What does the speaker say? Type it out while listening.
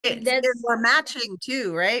That's we're matching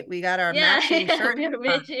too, right? We got our yeah, matching yeah, shirt, we're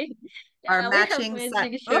matching. our Yeah, we have matching set.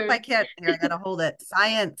 matching Oh, I shirt. can't. Here, I gotta hold it.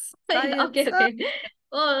 Science, Okay, science. okay.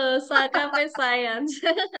 Oh, sa cafe science.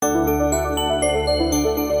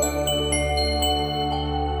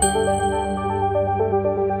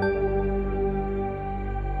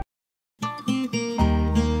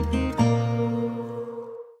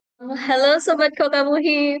 Hello, Sobat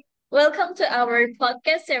Kokamuhi. Welcome to our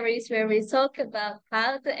podcast series where we talk about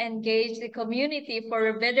how to engage the community for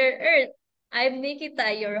a better earth. I'm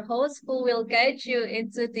Nikita, your host, who will guide you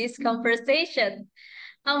into this conversation.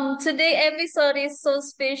 Today episode is so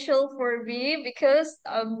special for me because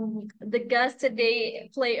the guest today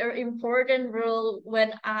play an important role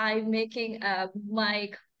when I'm making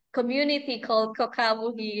my community called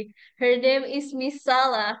Kokamuhi. Her name is Miss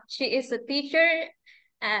Sala. She is a teacher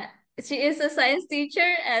at she is a science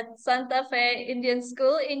teacher at Santa Fe Indian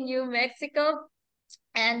School in New Mexico.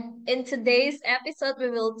 And in today's episode, we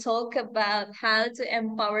will talk about how to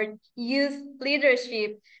empower youth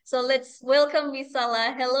leadership. So let's welcome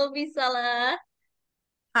Bisala. Hello, Bisala.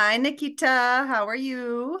 Hi, Nikita. How are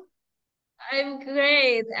you? I'm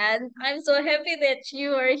great, and I'm so happy that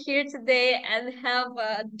you are here today and have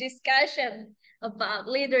a discussion about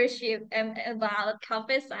leadership and about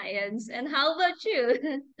cafe science. And how about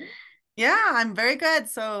you? Yeah, I'm very good.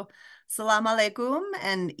 So, salam alaikum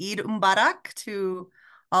and Eid Mubarak to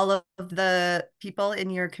all of the people in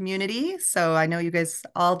your community. So, I know you guys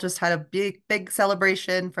all just had a big, big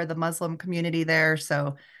celebration for the Muslim community there.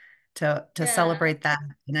 So, to Yeah. celebrate that,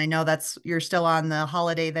 and I know that's you're still on the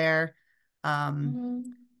holiday there. Um,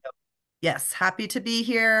 Mhm. yes, happy to be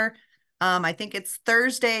here. I think it's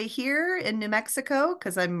Thursday here in New Mexico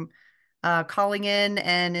because I'm calling in,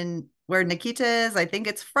 and in where Nikita is, I think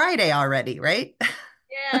it's Friday already, right?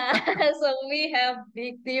 Yeah, so we have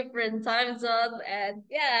big different time zones, and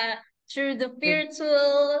yeah, through the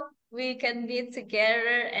virtual, we can meet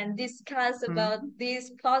together and discuss about Mhm.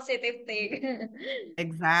 this positive thing.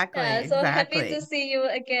 Exactly, Yeah, so happy to exactly. see you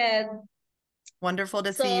again. Wonderful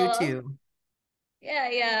to see you So too. yeah,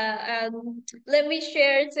 yeah. Let me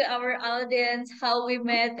share to our audience how we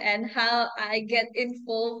met and how I get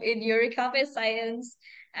involved in your cafe science.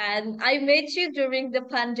 And I met you during the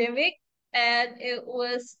pandemic, and it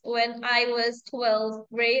was when I was 12th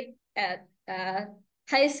grade at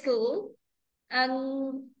high school.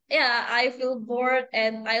 And yeah, I feel bored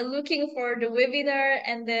and I looking for the webinar,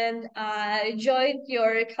 and then I joined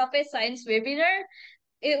your cafe science webinar.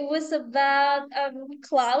 It was about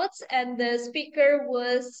clouds, and the speaker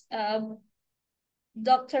was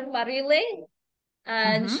Dr. Marile,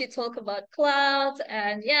 and Hmm. she talked about clouds.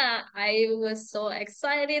 And yeah, I was so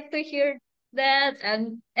excited to hear that.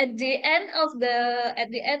 And at the end of the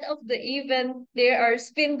event, they are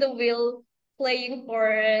spin the wheel playing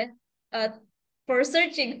uh for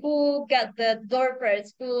searching who got the door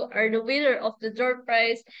prize, who are the winner of the door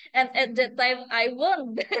prize. And at that time, I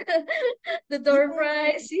won the door Yay.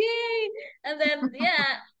 prize. Yay! And then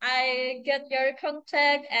yeah, I get your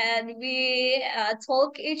contact, and we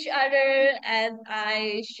talk each other, and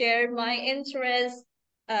I share my interest.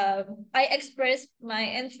 I expressed my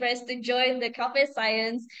interest to join the cafe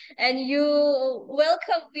science, and you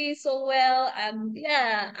welcomed me so well. And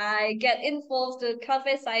yeah, I get involved to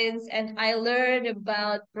cafe science, and I learned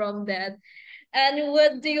about from that. And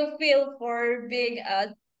what do you feel for being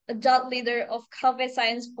a adult leader of cafe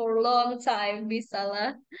science for a long time,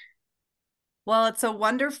 Bisala? Well, it's a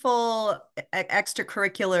wonderful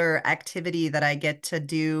extracurricular activity that I get to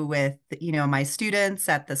do with, my students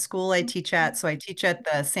at the school I teach at. So I teach at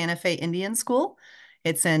the Santa Fe Indian School.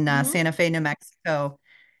 It's in Mm-hmm. Santa Fe, New Mexico,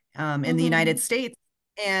 in the United Mm-hmm. States.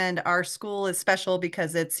 And our school is special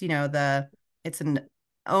because it's an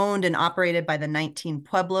owned and operated by the 19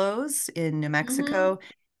 Pueblos in New Mm-hmm. Mexico.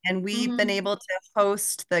 And we've been Mm-hmm. able to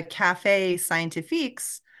host the Cafe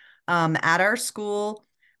Scientifiques at our school.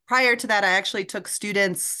 Prior to that, I actually took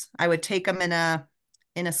students, I would take them in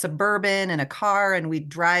a suburban in a car, and we'd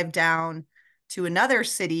drive down to another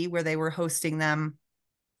city where they were hosting them,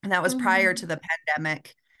 and that was prior to Mm-hmm. the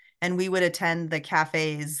pandemic. And we would attend the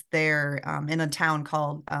cafes there, in a town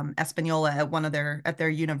called Espanola at their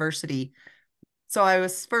university. So I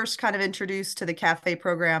was first kind of introduced to the cafe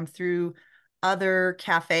program through other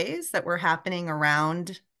cafes that were happening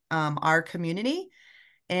around our community.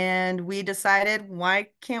 And we decided, why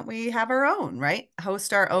can't we have our own, right?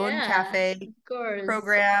 Host our own Yeah, cafe of course.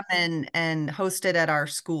 program and host it at our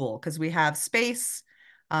school because we have space.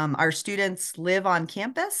 Our students live on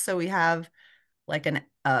campus, so we have like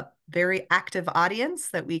a very active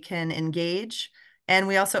audience that we can engage. And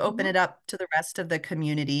we also open Mhm. it up to the rest of the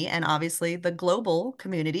community and obviously the global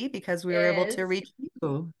community because we were able to Yes. reach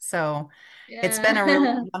you. So it's been a really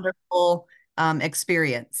Yeah. wonderful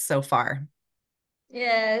experience so far.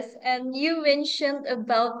 Yes. And you mentioned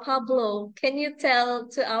about Pablo. Can you tell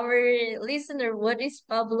to our listener what is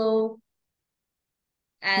Pablo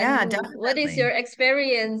Yeah, and what is your definitely.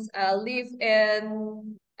 experience live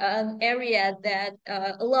in an area that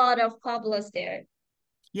a lot of Pablos there?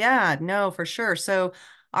 Yeah, no, for sure. So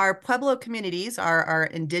our Pueblo communities are our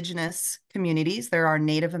indigenous communities. There are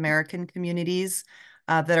Native American communities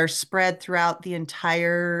that are spread throughout the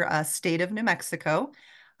entire state of New Mexico.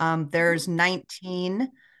 There's Mhm.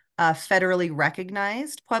 19 federally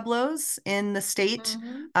recognized Pueblos in the state.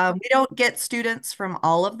 Mhm. We don't get students from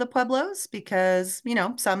all of the Pueblos because,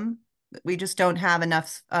 some we just don't have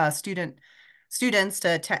enough students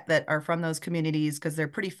that are from those communities because they're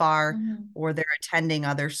pretty far Mhm. or they're attending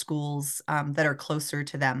other schools that are closer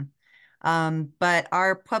to them. But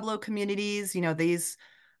our Pueblo communities, these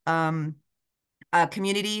um,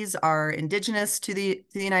 communities are indigenous to the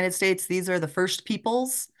United States. These are the first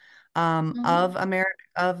peoples Mhm.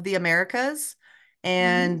 of the Americas, Mhm.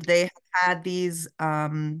 and they have had these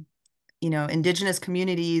indigenous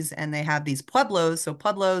communities, and they have these pueblos. So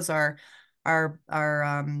pueblos are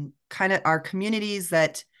kind of our communities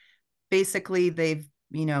that basically they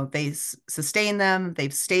sustain them,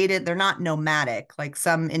 they've stayed it, they're not nomadic like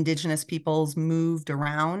some indigenous peoples moved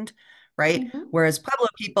around, right? Mhm. Whereas Pueblo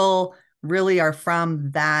people really are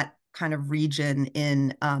from that kind of region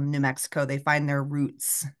in New Mexico. They find their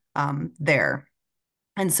roots there.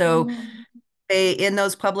 And so Mhm. in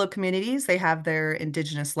those Pueblo communities, they have their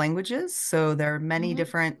indigenous languages. So there are many Mhm.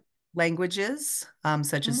 different languages,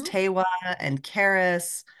 such as Mhm. Tewa and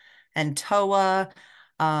Keres and Toa.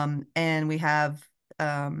 And we have,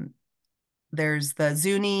 um, there's the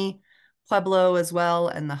Zuni Pueblo as well,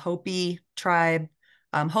 and the Hopi tribe.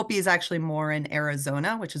 Hopi is actually more in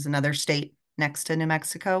Arizona, which is another state next to New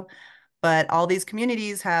Mexico. But all these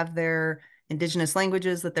communities have their indigenous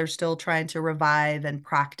languages that they're still trying to revive and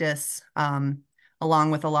practice,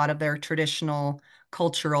 along with a lot of their traditional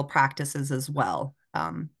cultural practices as well.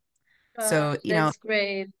 So, That's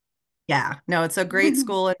great. yeah, no, it's a great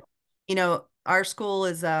school. And, our school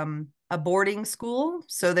is a boarding school.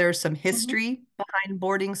 So there's some Mhm. history behind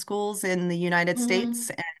boarding schools in the United Mhm. States,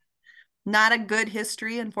 and not a good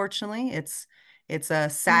history, unfortunately. It's a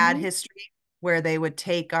sad Mhm. history where they would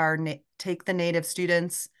take the native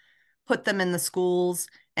students, put them in the schools,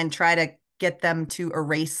 and try to get them to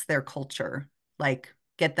erase their culture, like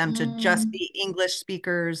get them to just Mhm. be English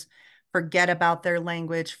speakers, forget about their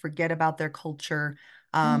language, forget about their culture.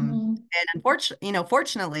 Mhm. And unfortunately,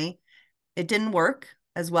 fortunately, it didn't work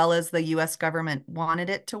as well as the US government wanted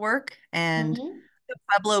it to work. And Mhm. the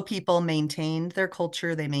Pueblo people maintained their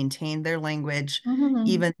culture, they maintained their language, Mhm.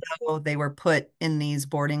 even though they were put in these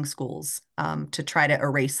boarding schools to try to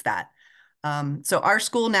erase that. So our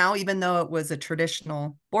school now, even though it was a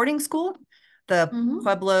traditional boarding school, the Mhm.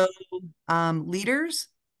 Pueblo leaders,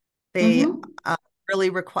 they Mhm. uh, really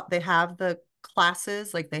require, they have the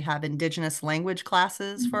classes, like they have indigenous language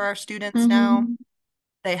classes for our students now. Mhm.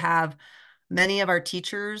 They have many of our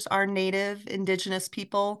teachers are native indigenous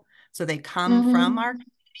people, so they come from our Mhm.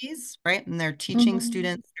 communities, right? And they're teaching Mhm.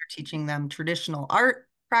 students, they're teaching them traditional art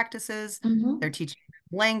practices, they're Mhm. teaching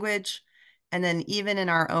them language, and then even in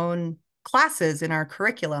our own classes, in our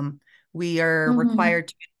curriculum, we are Mhm. required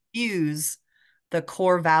to infuse the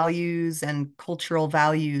core values and cultural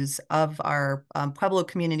values of our Pueblo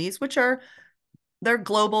communities, which are their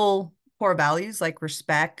global core values like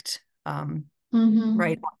respect, right?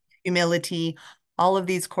 Mhm. Humility, all of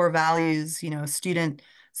these core values, student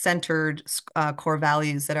centered core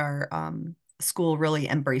values that our school really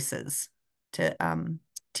embraces to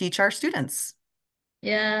teach our students.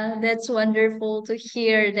 Yeah, that's wonderful to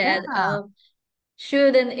hear that. Yeah.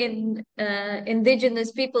 Shouldn't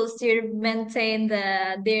indigenous people still maintain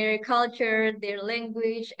their culture, their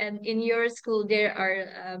language, and in your school there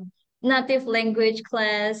are native language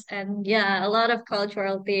class and yeah, a lot of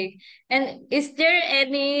cultural thing. And is there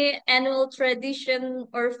any annual tradition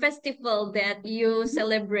or festival that you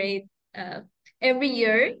celebrate uh, every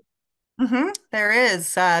year? There is.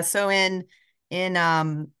 So in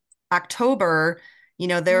October,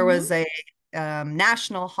 there was Mm-hmm. a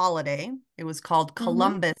national holiday. It was called Mm-hmm.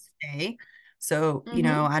 Columbus Day. So,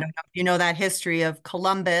 Mm-hmm. I don't know if you know that history of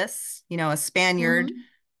Columbus, a Spaniard Mm-hmm.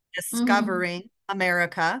 Mm-hmm. discovering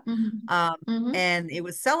America. Mm-hmm. Um, Mm-hmm. and it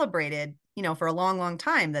was celebrated, for a long, long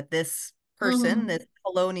time that this person, Mm-hmm. this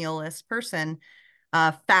colonialist person,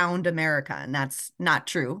 found America. And that's not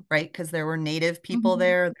true, right? Because there were native people Mm-hmm.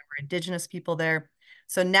 there were indigenous people there.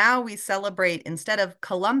 So now we celebrate, instead of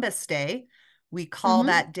Columbus Day, we call Mm-hmm.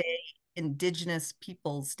 that day Indigenous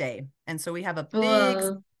Peoples Day. And so Wow. we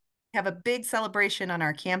have a big celebration on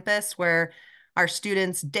our campus where our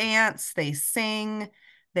students dance, they sing,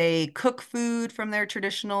 they cook food from their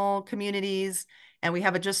traditional communities, and we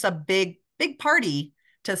have just a big party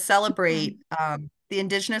to celebrate the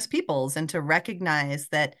Indigenous peoples and to recognize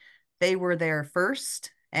that they were there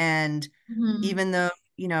first. And Mm-hmm. even though,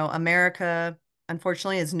 America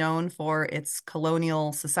unfortunately is known for its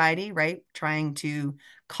colonial society, right? Trying to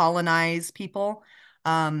colonize people.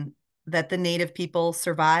 That the native people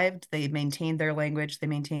survived. They maintained their language, they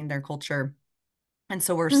maintained their culture. And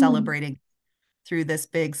so we're Mm-hmm. celebrating through this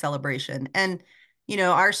big celebration. And,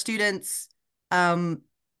 our students, um,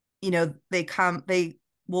 they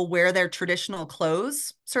will wear their traditional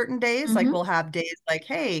clothes certain days. Like we'll have days like,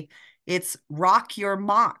 hey, it's Rock Your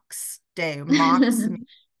Mocks Day. Mocks Mm-hmm.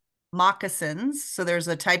 moccasins. So there's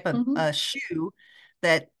a type of Mm-hmm. shoe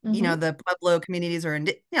that, Mm-hmm. the Pueblo communities or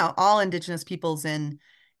all indigenous peoples in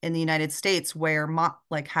the United States wear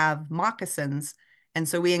like have moccasins. And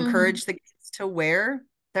so we Mm-hmm. encourage the kids to wear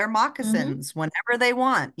their moccasins whenever they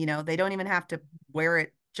want. They don't even have to wear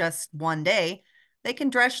it just one day. They can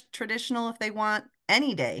dress traditional if they want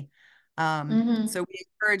any day. Mm-hmm. So we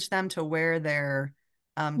encourage them to wear their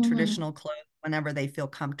Mm-hmm. traditional clothes whenever they feel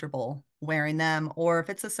comfortable wearing them, or if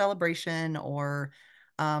it's a celebration or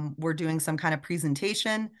we're doing some kind of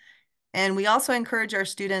presentation. And we also encourage our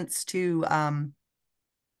students to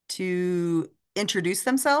introduce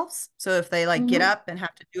themselves. So if they like get Mm-hmm. up and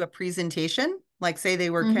have to do a presentation, like say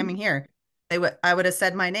they were Mm-hmm. coming here, I would have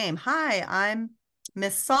said my name. Hi, I'm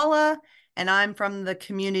Miss Sallah, and I'm from the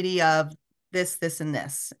community of this, and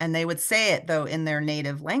this. And they would say it though in their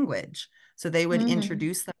native language. So they would Mm-hmm.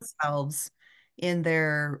 introduce themselves in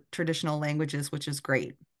their traditional languages, which is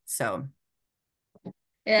great. So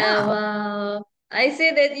Yeah, yeah, wow. I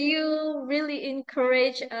see that you really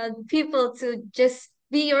encourage people to just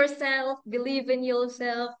be yourself, believe in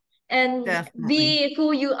yourself, and definitely. be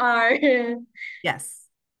who you are. Yes.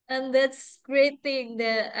 And that's great thing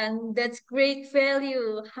that, and that's great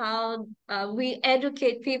value how we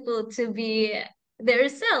educate people to be their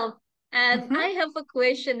self. And I Hmm. have a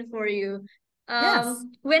question for you. Yes.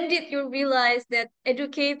 When did you realize that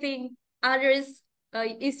educating others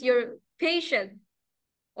is your passion?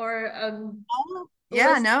 Or Oh,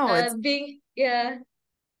 yeah, was no, it's being yeah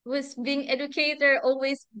was being educator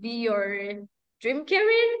always be your dream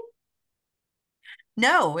career?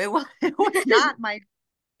 no, it was not my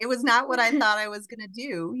it was not what I thought I was going to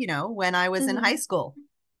do, when I was in high Mm-hmm. school.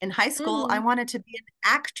 In high school, I Mm-hmm. wanted to be an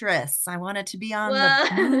actress. I wanted to be on the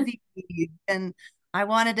Wow. movie, and I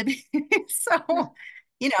wanted to be so,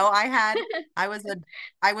 I was a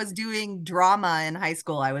I was doing drama in high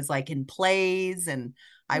school. I was like in plays and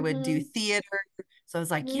I would do Mm-hmm. theater. So I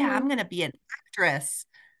was like, yeah, I'm Mm-hmm. going to be an actress.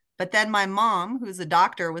 But then my mom, who's a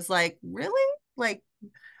doctor, was like, really? Like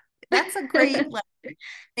that's a great like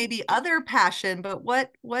maybe other passion, but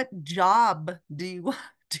what job do you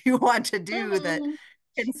do you want to do that Mm-hmm.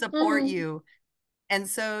 can support Mm-hmm. you? And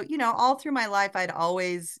so, all through my life, I'd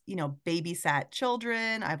always, babysat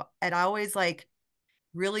children. I'd always like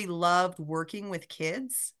really loved working with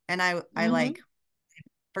kids. And I Mm-hmm. like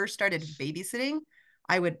first started babysitting,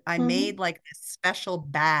 I Mm-hmm. made like this special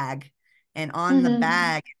bag, and on the Mm-hmm.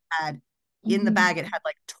 bag had in the bag Mm-hmm. it had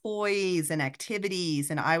like toys and activities,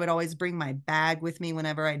 and I would always bring my bag with me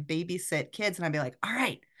whenever I'd babysit kids, and I'd be like, all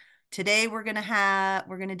right, today we're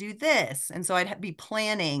gonna do this. And so I'd be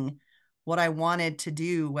planning what I wanted to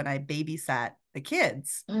do when I babysat the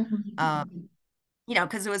kids. Um, Mm-hmm.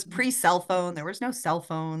 because it was pre-cell phone. There was no cell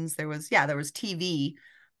phones. There was TV,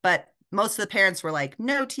 but most of the parents were like,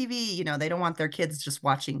 no TV. They don't want their kids just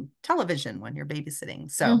watching television when you're babysitting.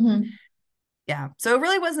 So, Mm-hmm. yeah. So it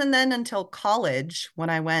really wasn't then until college when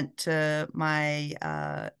I went to my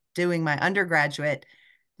doing my undergraduate,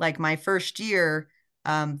 like my first year,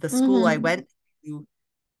 the school I Mm-hmm. went to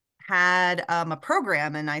had a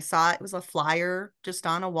program, and I saw it was a flyer just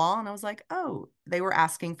on a wall, and I was like, oh, they were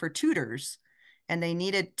asking for tutors, and they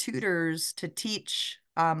needed tutors to teach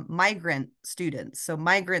migrant students. So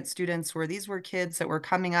migrant students were kids that were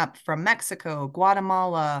coming up from Mexico,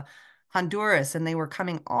 Guatemala, Honduras, and they were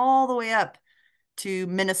coming all the way up to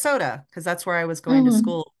Minnesota because that's where I was going to Mm-hmm.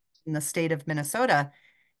 school, in the state of Minnesota,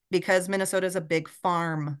 because Minnesota is a big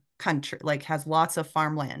farm country, like has lots of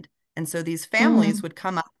farmland. And so these families Mm-hmm. would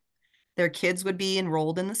come up, their kids would be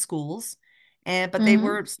enrolled in the schools, and but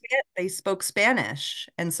Mm-hmm. they spoke Spanish.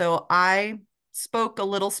 And so I spoke a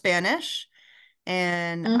little Spanish,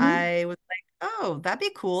 and Mm-hmm. I was oh, that'd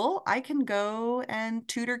be cool. I can go and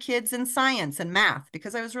tutor kids in science and math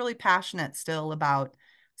because I was really passionate still about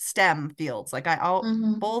STEM fields.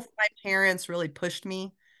 Mm-hmm. Both my parents really pushed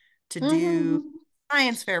me to do Mm-hmm.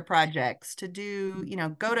 science fair projects, to do,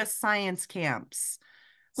 go to science camps.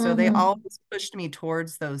 So they Mm-hmm. always pushed me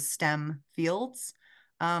towards those STEM fields.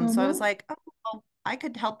 So I was Mm-hmm. like, oh, well, I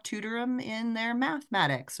could help tutor them in their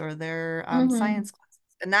mathematics or their Mm-hmm. science classes.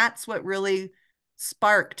 And that's what really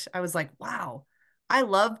sparked. I was like, wow, I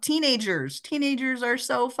love teenagers. Teenagers are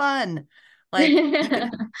so fun. Like you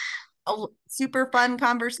could super fun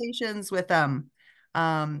conversations with them.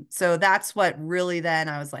 So that's what really then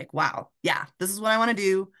I was like, wow, yeah, this is what I want to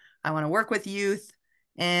do. I want to work with youth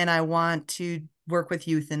and I want to work with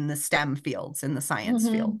youth in the STEM fields, in the science Mm-hmm.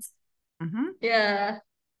 fields. Hmm. Yeah,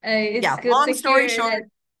 it's Yeah, good to long story hear that. short.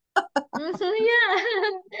 Mhm,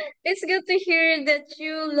 yeah, it's good to hear that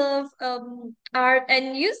you love art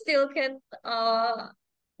and you still can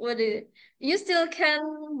what is you still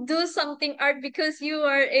can do something art because you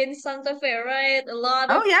are in Santa Fe, right? A lot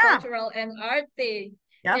Oh of yeah. cultural and art thing.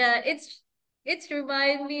 Yep. Yeah, it's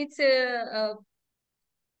remind me to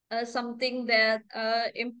something that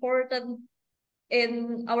important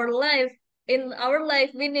in our life. In our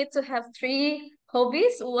life we need to have three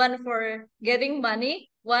hobbies: one for getting money,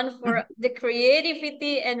 one for the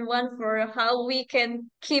creativity, and one for how we can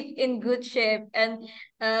keep in good shape. And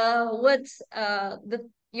what's the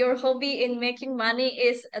your hobby in making money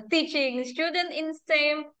is teaching student in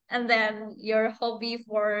STEM, and then your hobby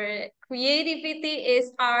for creativity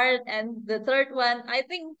is art, and the third one, I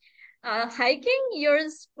think, hiking.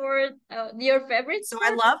 Yours for your favorite So I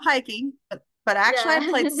sport. love hiking, but actually Yeah. I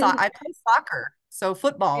played soccer, so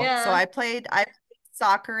football. So Yeah. I played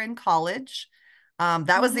soccer in college.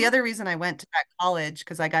 That was the Mm-hmm. other reason I went to that college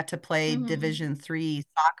because I got to play Mm-hmm. Division 3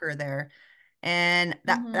 soccer there. And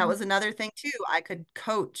that Mm-hmm. was another thing too. I could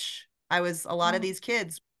coach. A lot of these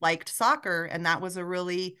kids liked soccer, and that was a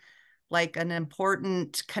really like an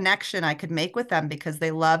important connection I could make with them because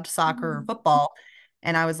they loved soccer or Mm-hmm. football.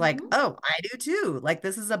 And I was like, Mm-hmm. oh, I do too. Like,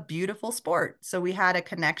 this is a beautiful sport. So we had a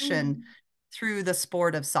connection Mm-hmm. through the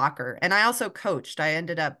sport of soccer. And I also coached. I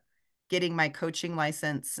ended up getting my coaching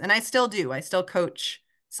license, and I still do. I still coach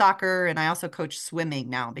soccer, and I also coach swimming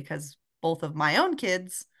now because both of my own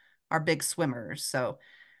kids are big swimmers. So,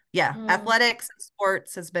 yeah, Mm. athletics and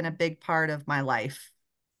sports has been a big part of my life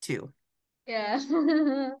too. Yeah.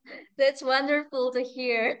 That's wonderful to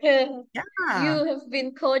hear. Yeah. You have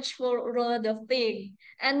been coached for a lot of things.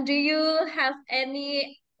 And do you have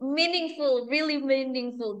any meaningful, really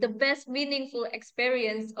meaningful, the best meaningful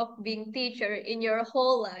experience of being teacher in your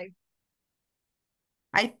whole life?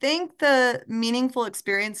 I think the meaningful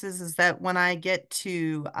experiences is that when I get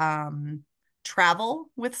to travel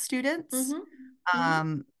with students, Mm-hmm. Mm-hmm.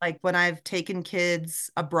 like when I've taken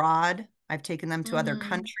kids abroad, I've taken them to other Mm-hmm.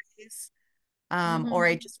 countries, or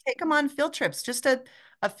I Mm-hmm. just take them on field trips, just a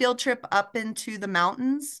field trip up into the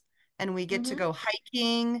mountains, and we get to Mm-hmm. go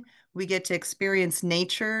hiking, we get to experience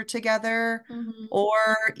nature together. Mm-hmm. Or,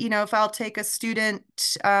 if I'll take a student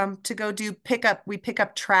to go we pick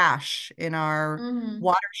up trash in our Mm-hmm.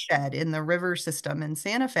 watershed in the river system in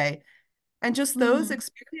Santa Fe. And just those Mm-hmm.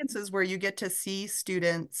 experiences where you get to see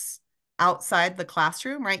students outside the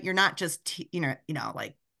classroom, right? You're not just,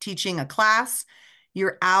 like teaching a class.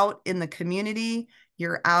 You're out in the community,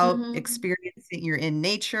 you're out Mm-hmm. experiencing, you're in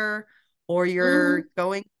nature, or you're Mm-hmm.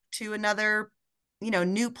 going to another,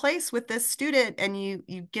 new place with this student and you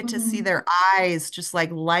get to see Mm-hmm. their eyes just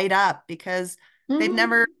like light up because they've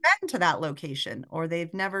never Mm-hmm. been to that location or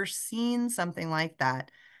they've never seen something like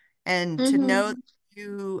that. And to know that Mm-hmm.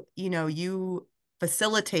 you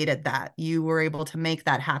facilitated that, you were able to make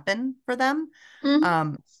that happen for them, Mm-hmm.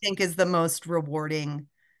 I think is the most rewarding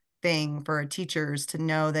thing for teachers to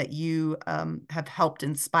know that you have helped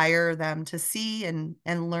inspire them to see and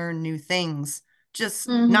learn new things,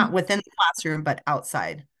 just not Mm-hmm. within the classroom, but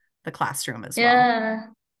outside the classroom as well. Yeah,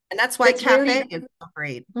 And that's why that's cafe really. is so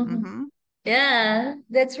great. Mhm. Hmm. Yeah,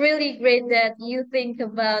 that's really great that you think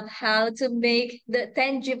about how to make the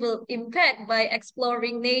tangible impact by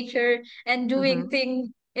exploring nature and doing Hmm. things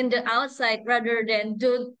in the outside rather than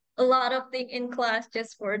do a lot of things in class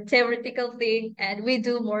just for theoretical thing, and we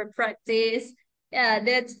do more practice. Yeah,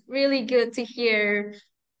 that's really good to hear.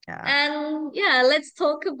 Yeah. And yeah, let's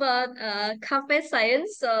talk about cafe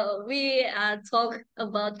science. So we talked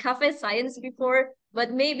about cafe science before,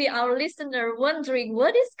 but maybe our listener wondering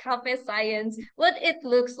what is cafe science, what it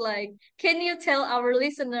looks like. Can you tell our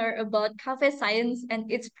listener about cafe science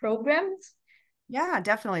and its programs? Yeah,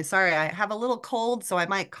 definitely. Sorry, I have a little cold, so I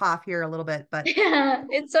might cough here a little bit, but Yeah,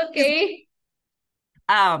 it's is okay.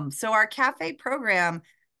 So our cafe program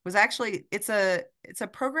was actually it's a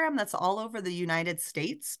program that's all over the United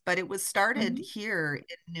States, but it was started Mm-hmm. here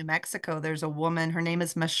in New Mexico. There's a woman, her name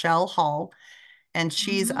is Michelle Hall, and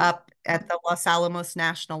she's Mm-hmm. up at the Los Alamos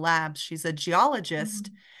National Labs. She's a geologist,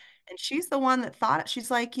 Mm-hmm. and she's the one that thought it.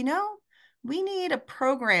 She's like, we need a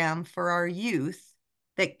program for our youth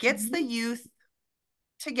that gets the youth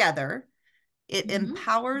together. It Mm-hmm.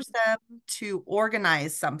 empowers them to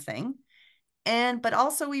organize something. And but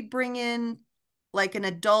also we bring in like an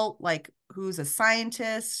adult, like who's a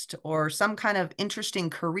scientist or some kind of interesting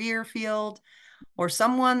career field, or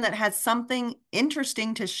someone that has something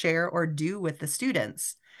interesting to share or do with the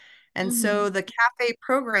students. And Mm-hmm. so the cafe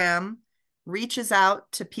program reaches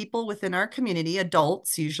out to people within our community,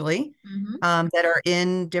 adults usually, Mm-hmm. that are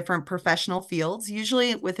in different professional fields,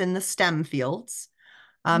 usually within the STEM fields,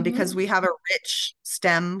 because Mm-hmm. we have a rich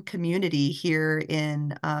STEM community here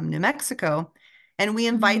in New Mexico. And we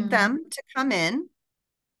invite Mm-hmm. them to come in,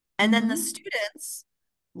 and then the Mm-hmm. students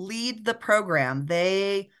lead the program.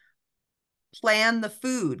 They plan the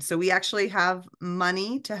food. So we actually have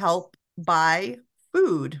money to help buy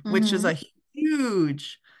food, which is Mm-hmm. a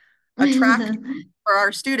huge attraction for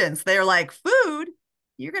our students. They're like, food?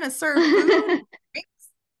 You're going to serve food?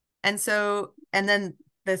 And so, and then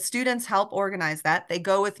the students help organize that. They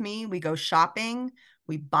go with me, we go shopping,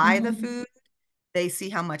 we buy the Mm-hmm. food, they see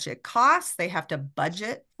how much it costs, they have to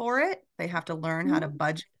budget for it, they have to learn how to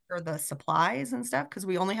budget for the supplies and stuff because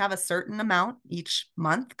we only have a certain amount each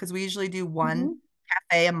month because we usually do one Mm-hmm.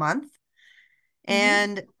 cafe a month. Mm-hmm.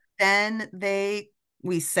 And then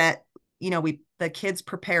we set, the kids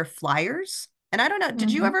prepare flyers. And I don't know,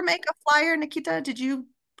 did you Mm-hmm. ever make a flyer, Nikita? Did you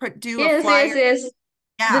do a Yes, yes, flyer? yes. The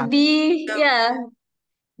Yeah. bee, So yeah,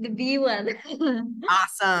 the bee one.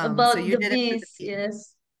 awesome. So About you the did it for the bees, bee.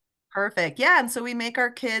 yes. Perfect. Yeah. And so we make our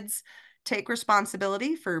kids take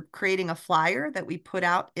responsibility for creating a flyer that we put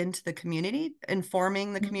out into the community,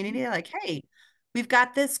 informing the Mm-hmm. community like, hey, we've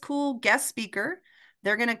got this cool guest speaker.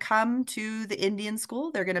 They're going to come to the Indian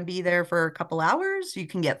school. They're going to be there for a couple hours. You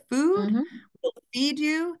can get food. Mm-hmm. We'll feed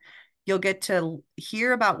you. You'll get to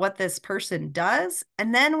hear about what this person does.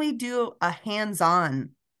 And then we do a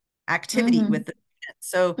hands-on activity Mm-hmm. with the students.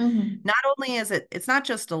 So Mm-hmm. not only is it's not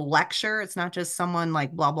just a lecture, it's not just someone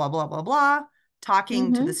like blah, blah, blah, blah, blah,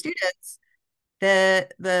 talking to the Mm-hmm. students.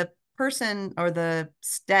 The person or the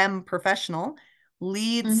STEM professional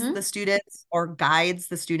leads the Mm-hmm. students or guides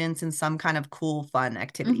the students in some kind of cool, fun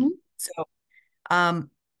activity. Mm-hmm. So um,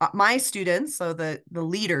 my students, so the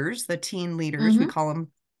leaders, the teen leaders, we Mm-hmm. call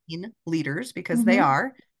them teen leaders because they Mm-hmm.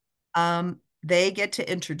 are, they get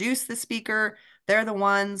to introduce the speaker. They're the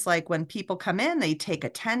ones like when people come in, they take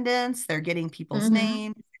attendance, they're getting people's Mm-hmm.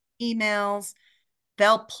 names, emails.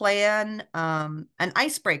 They'll plan an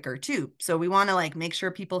icebreaker too. So we want to like make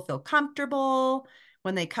sure people feel comfortable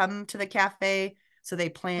when they come to the cafe. So they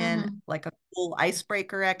plan Mm-hmm. like a cool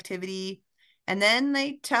icebreaker activity. And then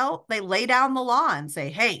they lay down the law and say,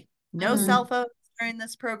 hey, no cell Mm-hmm. phones during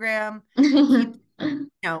this program. Keep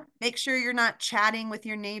make sure you're not chatting with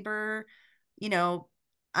your neighbor, you know,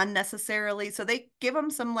 unnecessarily. So they give them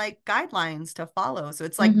some like guidelines to follow. So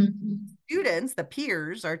it's like Mm-hmm. students, the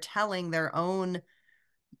peers are telling their own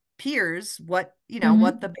peers what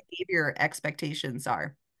Mm-hmm. the behavior expectations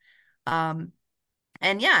are. Um,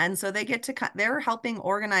 and yeah, and so they get to they're helping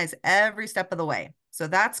organize every step of the way. So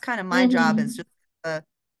that's kind of my job as Mm-hmm. just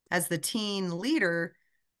as the teen leader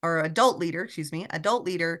or adult leader, excuse me, adult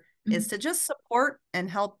leader is to just support and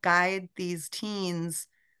help guide these teens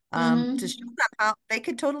to show Mm-hmm. them how they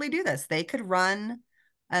could totally do this. They could run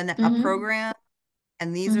a Mm-hmm. program,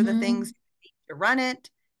 and these are the things Mm-hmm. you need to run it.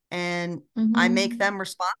 And I make Mm-hmm. them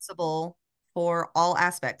responsible for all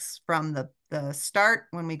aspects from the start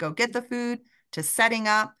when we go get the food to setting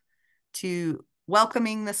up to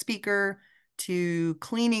welcoming the speaker to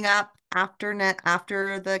cleaning up after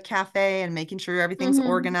the cafe and making sure everything's Mm-hmm.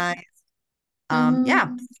 organized. Yeah,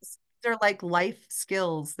 Mm-hmm. they're like life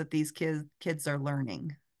skills that these kids are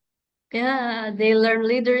learning. Yeah, they learn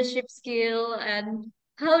leadership skill and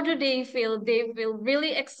how do they feel? They feel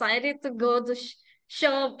really excited to go to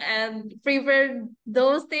shop and prepare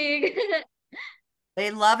those things. They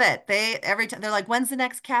love it. They every time they're like, "When's the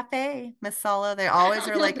next cafe, Miss Sala?" They always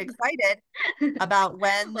are like excited about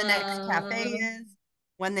when the next cafe Wow. is,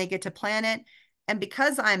 when they get to plan it. And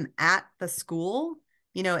because I'm at the school,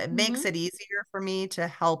 it makes Mm-hmm. it easier for me to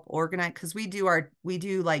help organize because we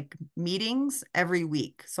do like meetings every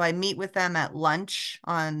week. So I meet with them at lunch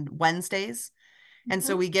on Wednesdays. And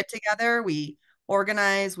so Mm-hmm. we get together, we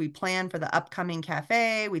organize, we plan for the upcoming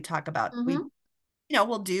cafe, we talk about we Mm-hmm.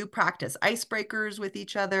 we'll do practice icebreakers with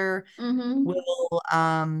each other. Mm-hmm. We'll,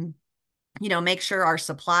 make sure our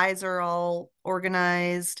supplies are all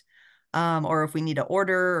organized. Or if we need to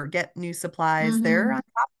order or get new supplies, they're on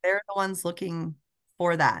Mm-hmm. top. They're the ones looking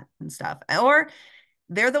for that and stuff. Or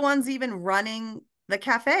they're the ones even running the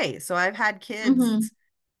cafe. So I've had kids Mm-hmm.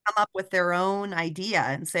 come up with their own idea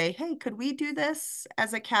and say, "Hey, could we do this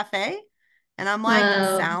as a cafe?" And I'm like, Wow.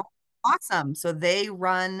 "Sound awesome." So they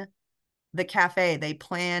run the cafe, they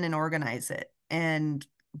plan and organize it, and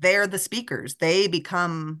they're the speakers. They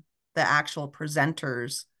become the actual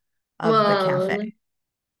presenters of the cafe. Wow.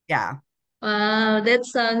 Yeah. Wow, that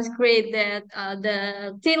sounds great that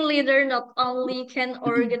the team leader not only can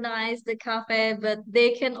organize the cafe, but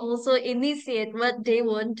they can also initiate what they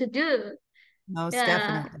want to do. Most Yeah,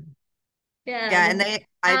 definitely. yeah. Yeah, and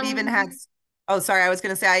I've even had, Um, oh, sorry, I was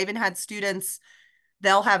going to say, I even had students,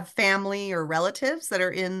 they'll have family or relatives that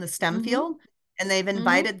are in the STEM mm-hmm, field, and they've mm-hmm,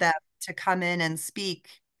 invited them to come in and speak.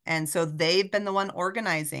 And so they've been the one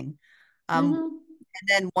organizing. mm-hmm,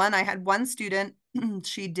 And then I had one student,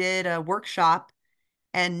 she did a workshop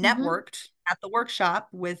and mm-hmm, networked at the workshop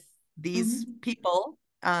with these mm-hmm, people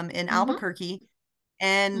in mm-hmm, Albuquerque,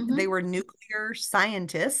 and they mm-hmm, were nuclear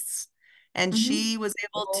scientists. And mm-hmm. she was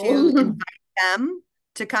able to Oh. invite them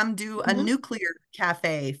to come do a Mm-hmm, nuclear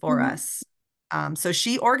cafe for mm-hmm. us. So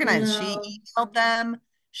she organized, she Wow. emailed them,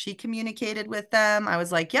 she communicated with them. I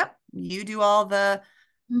was like, "Yep, you do all the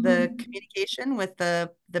Mm-hmm, communication with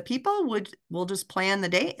the people. We'll just plan the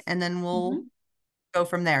date and then we'll mm-hmm, go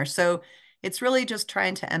from there." So it's really just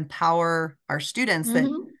trying to empower our students that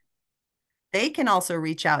mm-hmm, they can also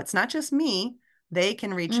reach out. It's not just me. They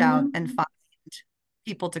can reach out and mm-hmm. find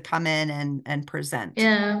people to come in and present.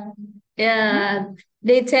 Yeah, Mhm. yeah.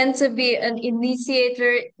 They tend to be an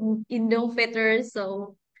initiator, innovator.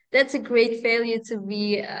 So that's a great value to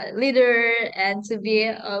be a leader and to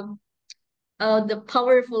be the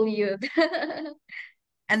powerful youth.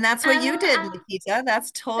 And that's what you um, did, um, Nikita.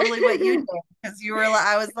 That's totally what you did because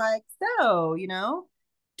I was like, so,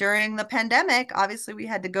 during the pandemic, obviously we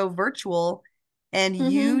had to go virtual and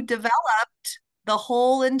you mhm, developed the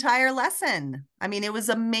whole entire lesson. I mean, it was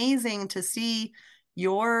amazing to see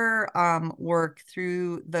your work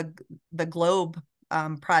through the Globe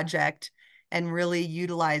project and really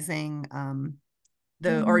utilizing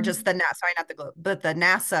or just mhm, the NASA, sorry, not the Globe, but the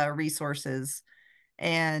NASA resources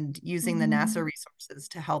and using the NASA mhm. resources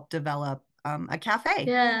to help develop a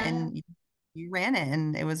cafe. Yeah. And you ran it,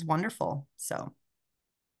 and it was wonderful. So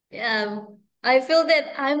Yeah, I feel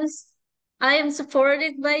that I am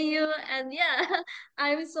supported by you, and yeah,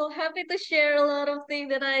 I'm so happy to share a lot of things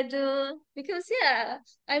that I do because yeah,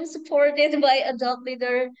 I'm supported by adult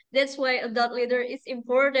leader. That's why adult leader is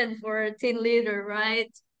important for a teen leader,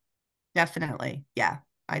 right? definitely, yeah.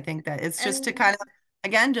 I think that it's just to And kind of,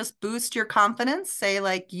 again, just boost your confidence, say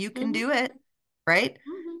like you can mhm, do it, right?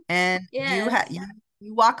 mhm. And Yes,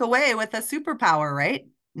 you walk away with a superpower, right?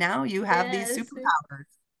 Now you have these yes, superpowers.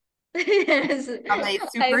 yes, I'm a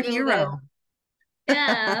I feel that. superhero.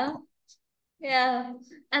 Yeah. Yeah,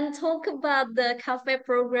 and talk about the cafe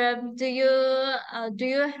program. Do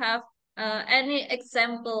you have any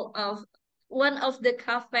example of one of the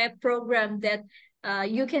cafe program that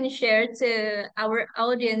you can share to our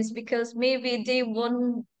audience because maybe they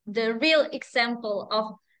want the real example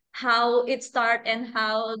of how it start and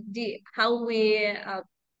how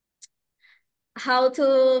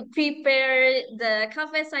to prepare the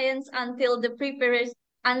cafe science until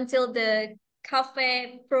the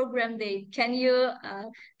cafe program day. Can you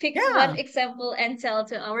pick one Yeah. example and tell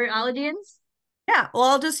to our audience? Yeah, well,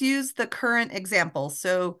 I'll just use the current example.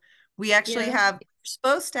 So we actually Yeah. have we're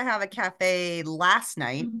supposed to have a cafe last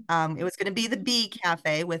night. Mhm. It was going to be the Mhm. Bee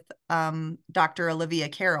Cafe with Dr. Olivia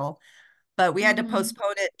Carroll, but we had to Mhm.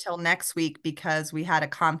 postpone it till next week because we had a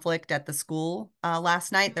conflict at the school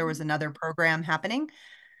last night. There was Mhm. another program happening.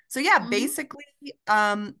 So yeah, Mhm. basically,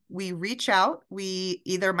 we reach out. We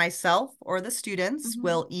either myself or the students Mhm.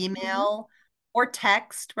 will Mhm. email or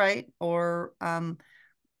text, right, or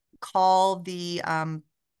call the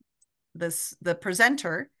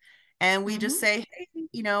presenter, and we just Mhm. say, hey,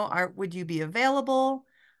 would you be available?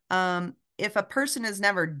 If a person has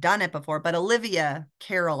never done it before, but Olivia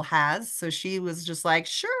Carroll has, so she was just like,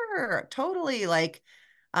 sure, totally, like,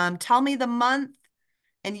 tell me the month.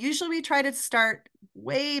 And usually we try to start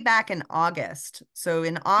way back in August. So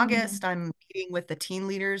in August, Mhm. I'm meeting with the teen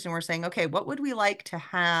leaders and we're saying, okay, what would we like to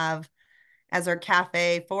have as our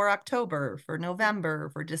cafe for October, for November,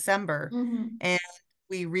 for December? Mhm. And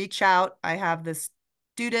we reach out. I have the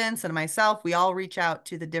students and myself, we all reach out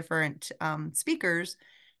to the different speakers.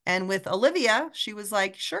 And with Olivia, she was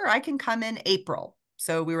like, sure, I can come in April.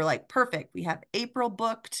 So we were like, perfect. We have April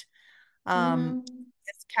booked, Mm-hmm.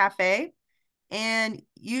 this cafe. And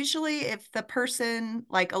usually, if the person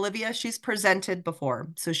like Olivia, she's presented before,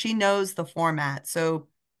 so she knows the format. So,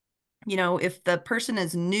 if the person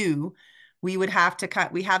is new, we would have to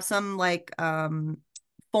we have some like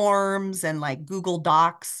forms and like Google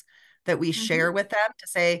Docs that we share Mm-hmm. with them to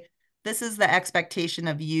say, this is the expectation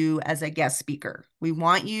of you as a guest speaker. We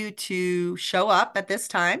want you to show up at this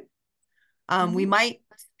time. We Mm-hmm. might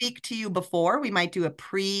speak to you before. We might do a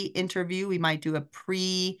pre-interview. We might do a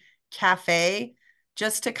pre-cafe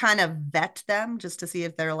just to kind of vet them, just to see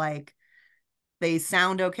if they're like, they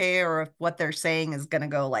sound okay or if what they're saying is going to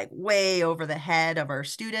go like way over the head of our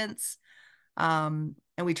students.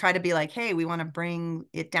 And we try to be like, hey, we want to bring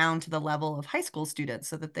it down to the level of high school students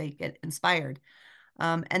so that they get inspired.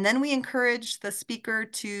 And then we encourage the speaker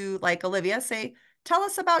to, like Olivia, say, tell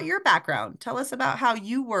us about your background. Tell us about how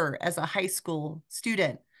you were as a high school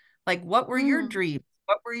student. Like, what were your Mm-hmm. dreams?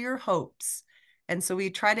 What were your hopes? And so we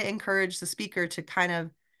try to encourage the speaker to kind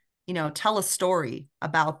of, tell a story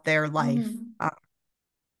about their life Mm-hmm.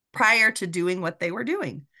 prior to doing what they were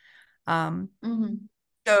doing. Um, Mm-hmm.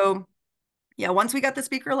 so yeah, once we got the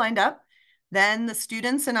speaker lined up, then the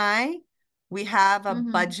students and we have a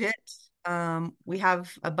Mm-hmm. budget. We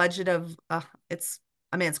have a budget of it's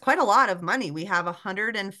quite a lot of money. We have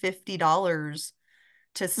 $150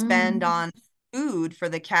 to spend Mm-hmm. on food for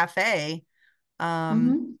the cafe. Um,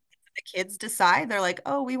 Mm-hmm. the kids decide, they're like,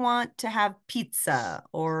 oh, we want to have pizza,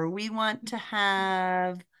 or we want to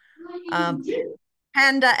have um,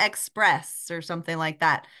 Panda Express or something like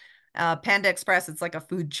that. Panda Express, it's like a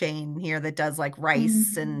food chain here that does like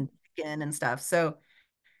rice Mm-hmm. and chicken and stuff. So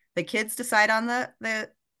the kids decide on the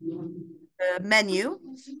menu,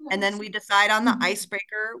 and then we decide on the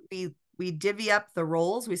icebreaker. We divvy up the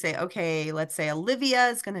roles. We say, okay, let's say Olivia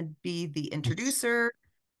is going to be the introducer.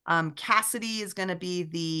 Cassidy is going to be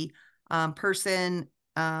the person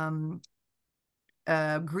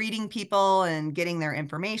greeting people and getting their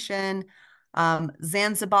information.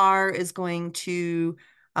 Zanzibar is going to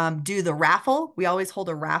do the raffle. We always hold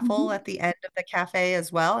a raffle Mm-hmm. at the end of the cafe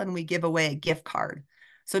as well, and we give away a gift card.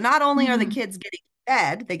 So not only are the Mm-hmm. kids getting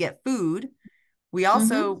fed, they get food, we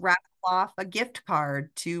also Mm-hmm. raffle off a gift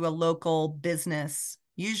card to a local business.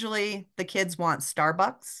 Usually the kids want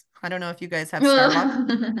Starbucks. I don't know if you guys have Starbucks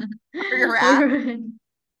where you're at, Right.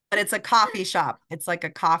 but it's a coffee shop. It's like a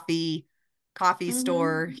coffee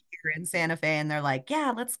store Mm-hmm. here in Santa Fe, and they're like,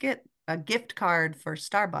 "Yeah, let's get a gift card for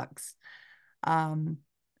Starbucks." Um,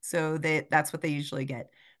 so that's what they usually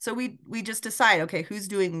get. So we just decide, okay, who's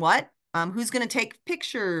doing what? Who's going to take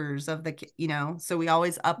pictures of so we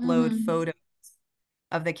always upload Mm-hmm. photos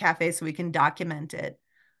of the cafe so we can document it.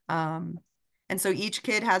 Um, and so each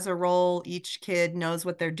kid has a role, each kid knows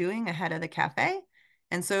what they're doing ahead of the cafe.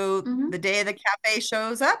 And so the Mm-hmm. day the cafe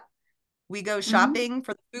shows up, we go Mm-hmm. shopping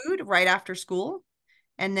for the food right after school.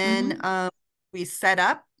 And then Mm-hmm. we set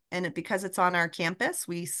up, and because it's on our campus,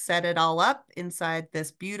 we set it all up inside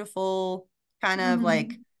this beautiful kind of like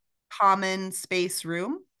Mm-hmm. common space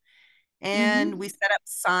room. And we Mm-hmm. set up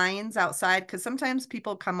signs outside because sometimes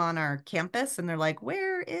people come on our campus and they're like,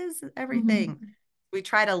 where is everything? Mm-hmm. We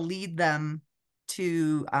try to lead them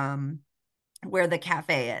to where the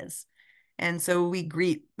cafe is. And so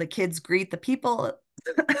the kids greet the people,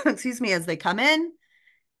 excuse me, as they come in.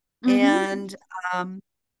 Mm-hmm. And um,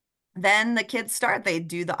 then the kids start, they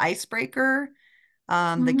do the icebreaker.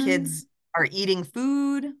 The Mm-hmm. kids are eating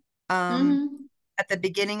food um, Mm-hmm. at the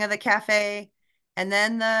beginning of the cafe, and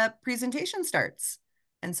then the presentation starts.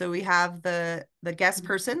 And so we have the guest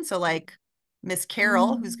person, so like Miss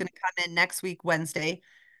Carol, who's Mm-hmm. going to come in next week, Wednesday.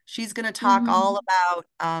 She's going to talk all Mm-hmm.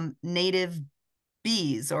 about native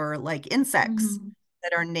bees or like insects Mm-hmm.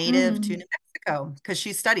 that are native to Mm-hmm. New Mexico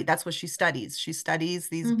because that's what she studies. She studies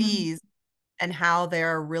these Mm-hmm. bees and how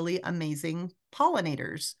they're really amazing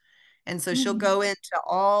pollinators. And so she'll Mm-hmm. go into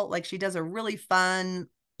all, like, she does a really fun,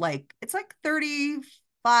 like, it's like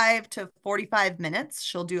 35 to 45 minutes.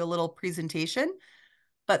 She'll do a little presentation,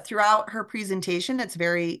 but throughout her presentation, it's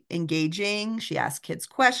very engaging. She asks kids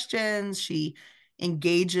questions, she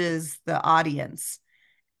engages the audience.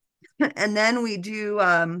 And then we do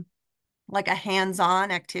like a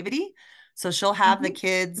hands-on activity. So she'll have the Mm-hmm.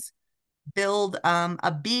 kids build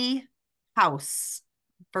a bee house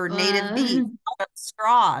for native bees Wow. out of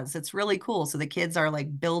straws. It's really cool. So the kids are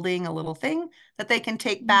like building a little thing that they can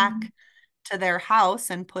take Mm-hmm. back to their house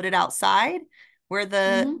and put it outside where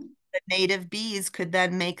Mm-hmm. the native bees could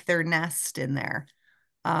then make their nest in there.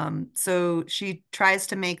 So she tries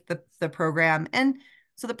to make the program, and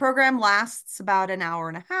so the program lasts about an hour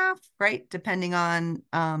and a half, right? Depending on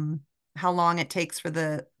how long it takes for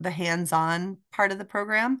the hands-on part of the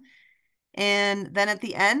program. And then at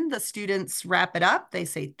the end, the students wrap it up. They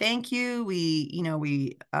say thank you.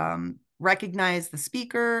 We recognize the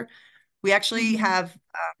speaker. We actually Mm-hmm. have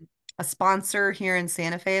a sponsor here in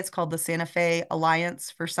Santa Fe. It's called the Santa Fe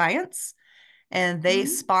Alliance for Science, and they Mm-hmm.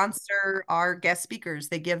 sponsor our guest speakers.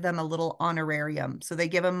 They give them a little honorarium. So they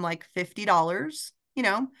give them like $50, you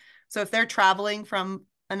know. So if they're traveling from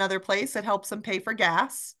another place, it helps them pay for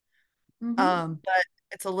gas. Mm-hmm. But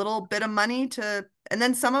it's a little bit of money to, and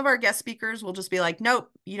then some of our guest speakers will just be like, nope,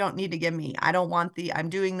 you don't need to give me. I don't want I'm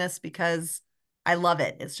doing this because I love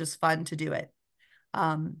it. It's just fun to do it.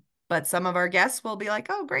 Um, but some of our guests will be like,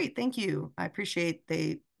 oh, great, thank you. I appreciate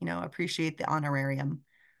appreciate the honorarium.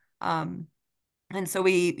 Um, and so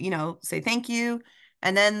we, say thank you.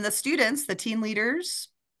 And then the students, the team leaders,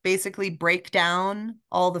 basically break down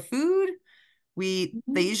all the food. They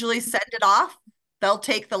Mm-hmm. usually send it off. They'll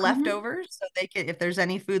take the Mm-hmm. leftovers so they can, if there's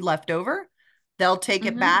any food left over, they'll take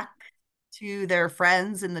it Mm-hmm. back to their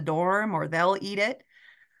friends in the dorm or they'll eat it.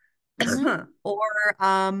 Mm-hmm. Or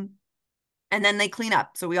and then they clean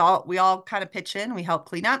up. So we all kind of pitch in, we help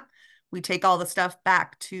clean up. We take all the stuff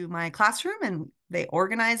back to my classroom and they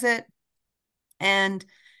organize it. And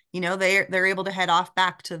they're able to head off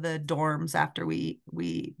back to the dorms after we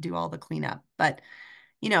do all the cleanup. But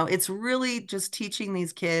it's really just teaching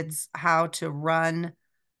these kids how to run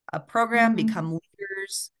a program, Mm-hmm. become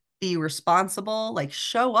leaders, be responsible, like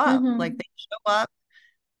show up, like Mm-hmm. they show up.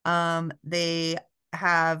 They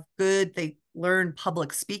learn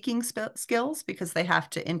public speaking skills because they have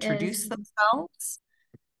to introduce Yes. themselves.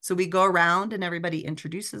 So we go around and everybody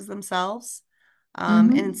introduces themselves.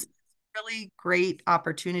 And Mm-hmm. it's really great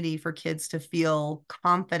opportunity for kids to feel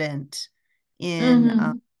confident in uh,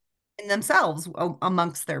 Mm-hmm. in themselves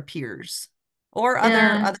amongst their peers or other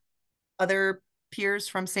Yeah. other other peers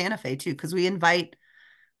from Santa Fe too, because we invite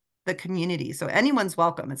the community. So anyone's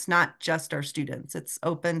welcome. It's not just our students. It's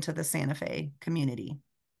open to the Santa Fe community.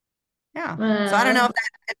 Yeah. So I don't know Well,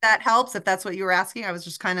 if that helps, if that's what you were asking. I was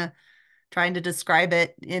just kind of trying to describe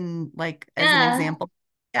it in like as an yeah. example.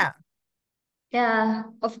 Yeah. Yeah,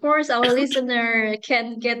 of course, our listener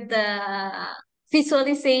can get the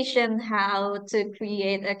visualization how to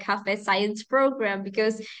create a cafe science program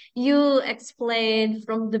because you explained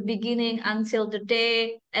from the beginning until the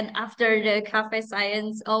day and after the cafe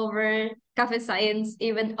science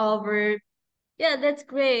even over. Yeah, that's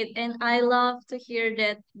great. And I love to hear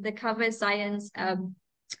that the cafe science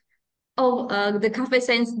the cafe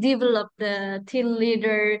science developed the team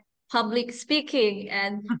leader public speaking,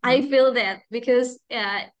 and I Mhm. feel that because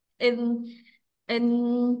in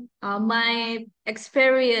my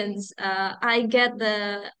experience, I get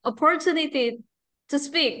the opportunity to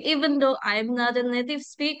speak, even though I'm not a native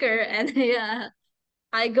speaker, and yeah,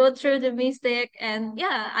 I go through the mistake and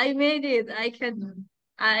yeah, I made it.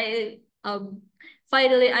 I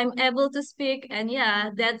finally I'm able to speak and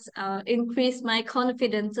yeah, that's increased my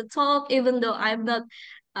confidence to talk even though I'm not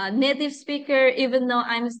a native speaker, even though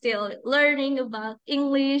I'm still learning about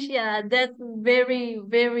English. Yeah, that's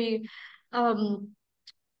very um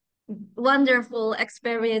wonderful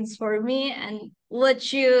experience for me, and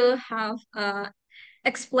what you have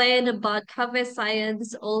explain about cafe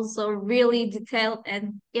science also really detailed,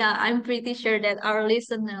 and yeah, I'm pretty sure that our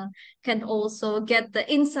listener can also get the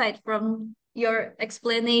insight from your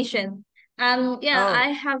explanation. Yeah, Oh, I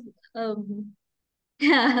have um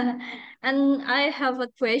and I have a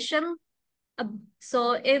question.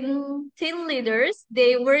 So in team leaders,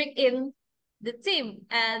 they work in the team,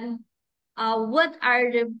 and what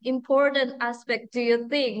are the important aspects do you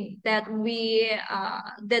think that we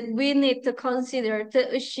need to consider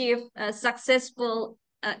to achieve a successful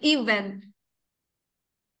event?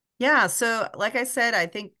 yeah. So, like I said, I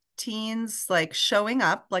think teens like showing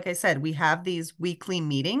up, like I said, we have these weekly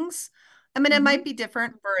meetings. I mean, it might Mm-hmm. be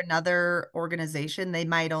different for another organization. They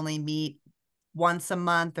might only meet once a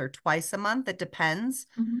month or twice a month. It depends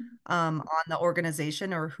Mm-hmm. on the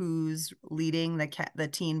organization or who's leading the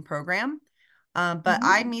teen program. But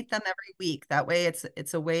I Mm-hmm. meet them every week. That way,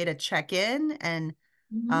 it's a way to check in and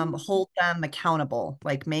Mm-hmm. hold them accountable.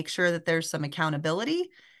 Like make sure that there's some accountability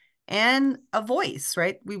and a voice,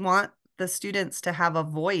 right? We want the students to have a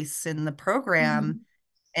voice in the program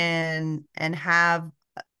Mm-hmm. and have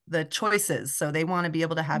the choices. So they want to be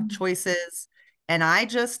able to have choices. And I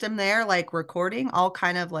just am there like recording. I'll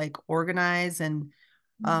kind of like organize and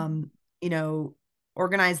Mm-hmm. um, you know,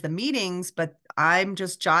 organize the meetings, but I'm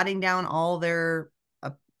just jotting down all their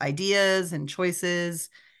ideas and choices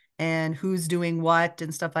and who's doing what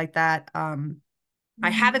and stuff like that. I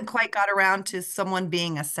haven't Mm-hmm. quite got around to someone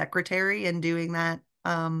being a secretary and doing that.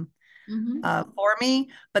 Mm-hmm. for me,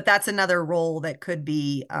 but that's another role that could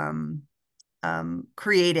be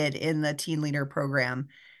created in the teen leader program.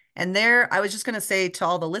 And there, I was just going to say to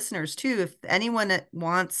all the listeners too, if anyone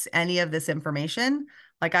wants any of this information,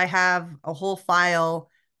 like I have a whole file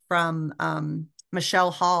from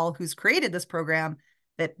Michelle Hall, who's created this program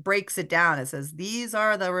that breaks it down. It says, these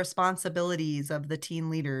are the responsibilities of the teen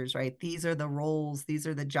leaders, right? These are the roles, these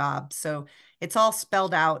are the jobs. So it's all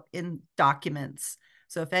spelled out in documents.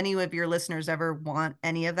 So if any of your listeners ever want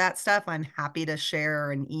any of that stuff, I'm happy to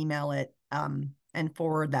share and email it and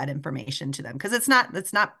forward that information to them because it's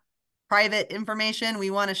not private information.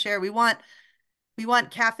 We want to share. We want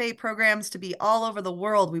cafe programs to be all over the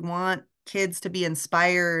world. We want kids to be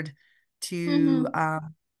inspired Mm-hmm.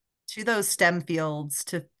 to those STEM fields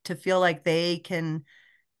to feel like they can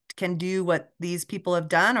do what these people have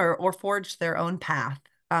done or forge their own path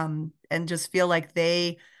and just feel like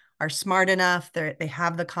they are smart enough, they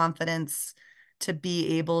have the confidence to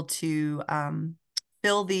be able to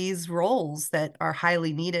fill these roles that are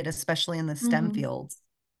highly needed, especially in the STEM Mm-hmm. fields.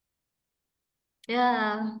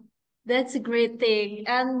 Yeah, that's a great thing.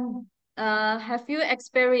 And have you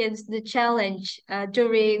experienced the challenge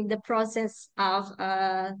during the process of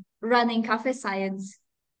running cafe science?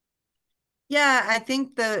 Yeah, I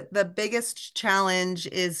think the biggest challenge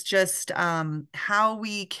is just how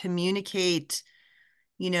we communicate,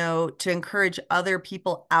 to encourage other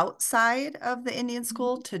people outside of the Indian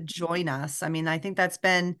school to join us. I mean, I think that's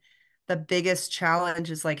been the biggest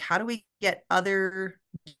challenge is like, how do we get other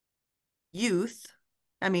youth?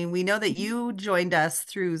 I mean, we know that you joined us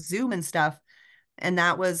through Zoom and stuff, and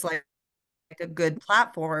that was like a good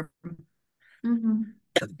platform.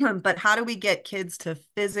 Mm-hmm. But how do we get kids to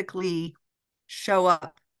physically show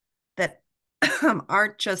up that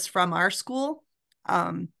aren't just from our school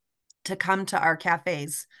um, to come to our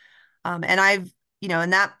cafes? And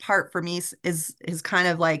and that part for me is kind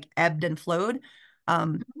of like ebbed and flowed.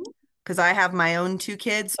 Because I have my own two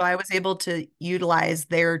kids, so I was able to utilize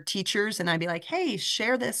their teachers and I'd be like, hey,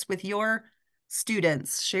 share this with your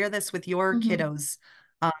students, share this with your Mm-hmm. kiddos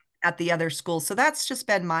um, at the other schools. So that's just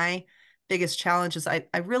been my biggest challenge is I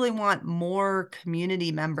really want more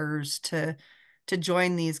community members to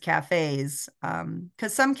join these cafes.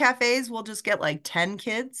 Because some cafes will just get like 10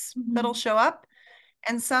 kids that'll Mm-hmm. show up.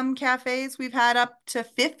 And some cafes we've had up to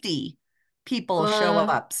 50 people show Wow.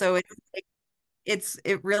 up. So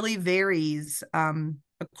it really varies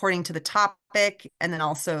according to the topic and then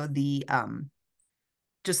also the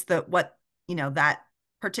just the what that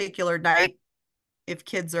particular night if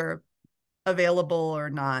kids are available or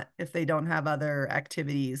not if they don't have other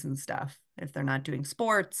activities and stuff if they're not doing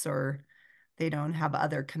sports or they don't have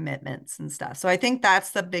other commitments and stuff. So I think that's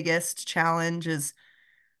the biggest challenge is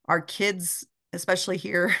our kids, especially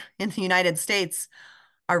here in the United States,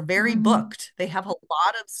 are very Mm-hmm. booked. They have a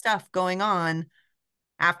lot of stuff going on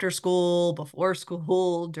after school, before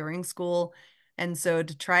school, during school. And so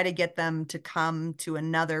to try to get them to come to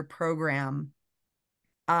another program,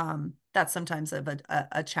 that's sometimes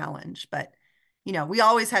a challenge. But, we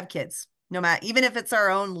always have kids, no matter, even if it's our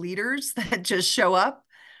own leaders that just show up,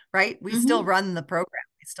 right? We still Mm-hmm. run the program.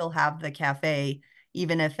 We still have the cafe,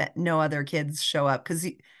 even if no other kids show up. Because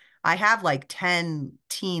I have like 10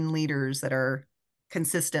 teen leaders that are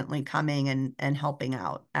consistently coming and helping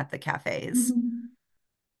out at the cafes.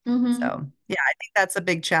 Mm-hmm. Mm-hmm. So yeah, I think that's a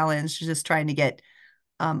big challenge, just trying to get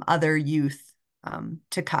other youth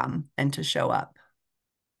to come and to show up.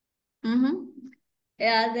 Mm-hmm.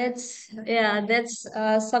 Yeah, that's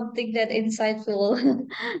something that insightful.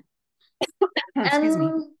 Excuse me.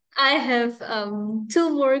 And I have two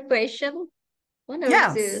more questions. One or two.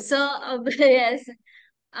 Yes. So yes,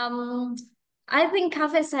 um, I think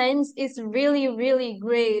cafe science is really really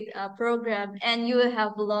great program, and you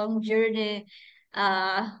have a long journey,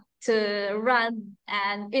 uh, to run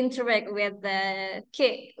and interact with the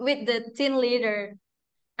kid with the team leader,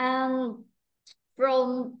 and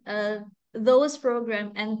from those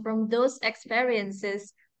programs and from those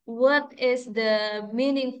experiences, what is the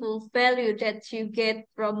meaningful value that you get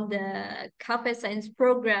from the cafe science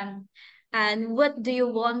program, and what do you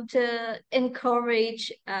want to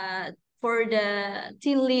encourage for the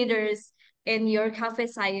team leaders in your cafe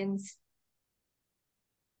science?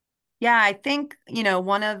 Yeah, I think,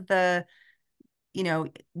 one of the, you know,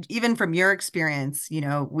 even from your experience,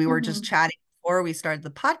 we were just Mm-hmm. chatting before we started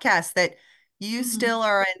the podcast that you Mm-hmm. still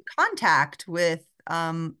are in contact with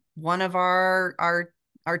one of our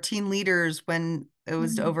team leaders when it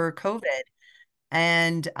was Mm-hmm. over COVID.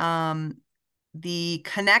 And the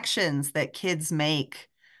connections that kids make,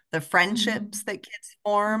 the Mm-hmm. friendships that kids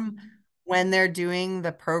form when they're doing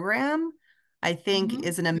the program, I think Mm-hmm.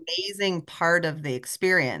 is an amazing part of the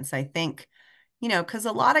experience. I think, because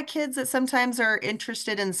a lot of kids that sometimes are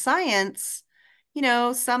interested in science,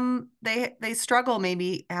 some they struggle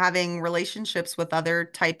maybe having relationships with other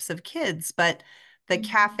types of kids, but the Mm-hmm.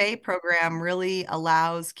 cafe program really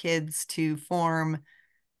allows kids to form,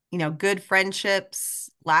 good friendships,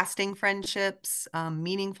 lasting friendships,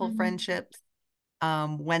 meaningful Mm-hmm. friendships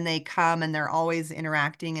when they come, and they're always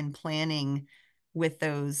interacting and planning with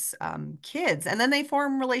those kids. And then they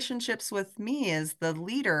form relationships with me as the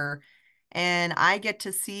leader. And I get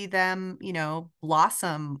to see them,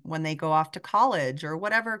 blossom when they go off to college or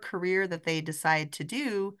whatever career that they decide to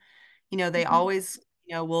do. They Mm-hmm. always,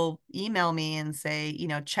 will email me and say,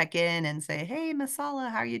 check in and say, hey, Miss Sallah,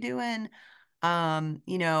 how are you doing? I'm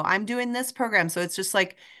doing this program. So it's just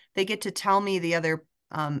like they get to tell me the other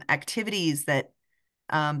activities that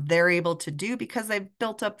they're able to do because they've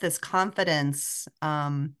built up this confidence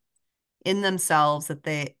in themselves that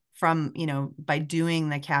they from by doing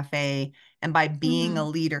the cafe and by being a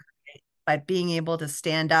Mm-hmm. leader, by being able to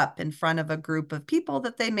stand up in front of a group of people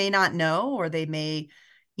that they may not know or they may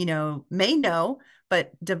know,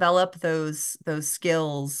 but develop those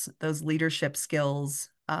skills, those leadership skills,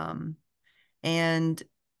 and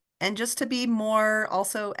just to be more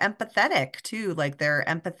also empathetic too, like they're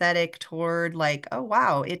empathetic toward like, oh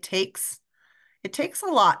wow, it takes a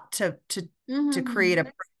lot to create Mm-hmm.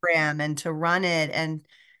 a program and to run it. And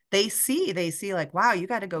they see like, wow, you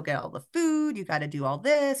got to go get all the food, you got to do all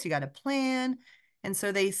this, you got to plan. And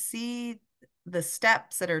so they see the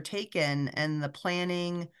steps that are taken and the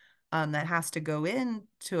planning that has to go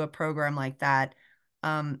into a program like that.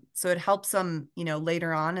 So it helps them,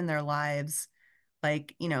 later on in their lives,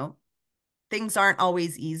 like, things aren't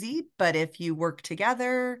always easy, but if you work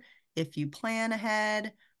together, if you plan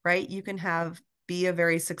ahead, right, you can be a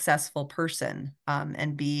very successful person,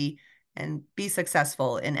 and be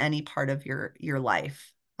successful in any part of your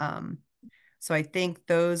life. So I think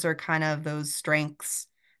those are kind of those strengths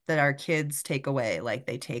that our kids take away. Like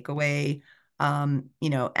they take away,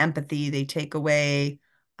 empathy. They take away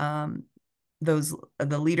um, those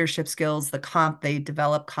the leadership skills, they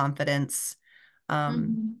develop confidence.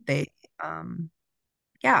 Mm-hmm. They um,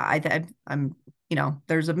 yeah, I'm,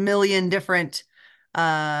 there's a million different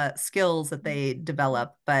skills that they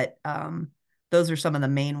develop, but those are some of the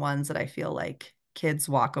main ones that I feel like kids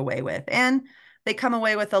walk away with. And they come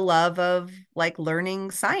away with a love of like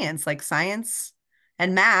learning science, like science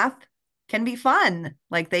and math can be fun.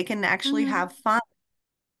 Like they can actually have Mm-hmm. fun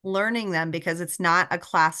learning them because it's not a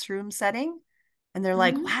classroom setting. And they're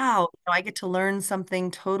like, Mm-hmm. wow, I get to learn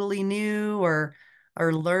something totally new or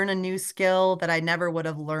learn a new skill that I never would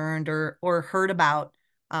have learned or heard about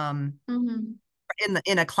um, Mm-hmm.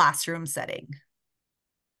 in a classroom setting.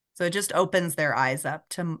 So it just opens their eyes up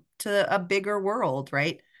to a bigger world,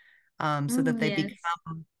 right? So that Mm-hmm. they Yes.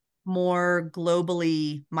 become more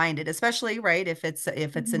globally minded, especially right if it's an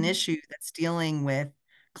Mm-hmm. issue that's dealing with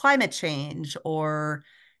climate change or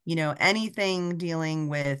anything dealing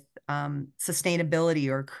with sustainability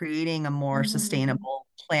or creating a more Mm-hmm. sustainable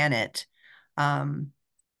planet. Um,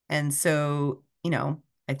 and so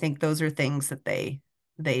I think those are things that they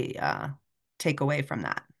take away from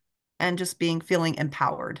that, and just feeling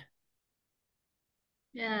empowered.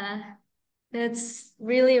 Yeah. That's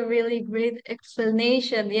really, really great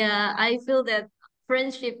explanation. Yeah, I feel that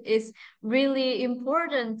friendship is really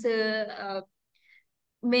important to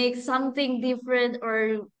make something different,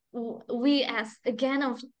 or we as again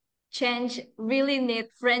of change really need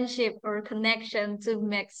friendship or connection to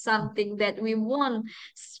make something that we want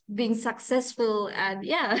being successful. And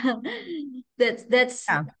yeah, that's that's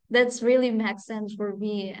Yeah. that's really makes sense for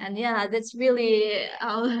me. And yeah, that's really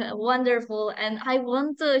wonderful. And I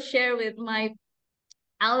want to share with my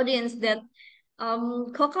audience that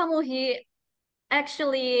Kokamuhi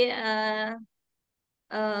actually uh,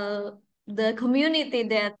 the community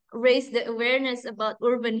that raised the awareness about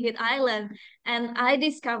urban heat island. And I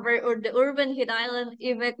discovered or the urban heat island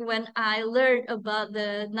even when I learned about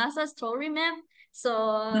the NASA story map. So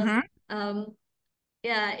Hmm. um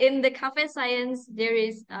yeah, in the cafe science there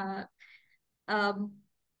is um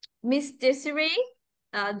Miss Desiree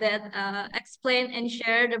that explained and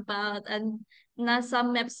shared about a NASA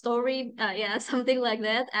map story, yeah, something like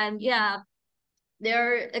that. And yeah,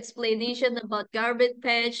 their explanation about garbage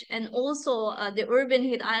patch and also the urban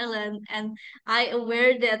heat island. And I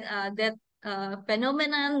aware that that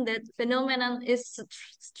phenomenon is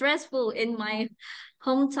stressful in my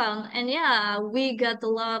hometown. And yeah, we got a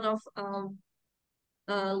lot of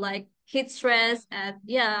like heat stress. And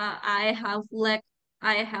yeah, I have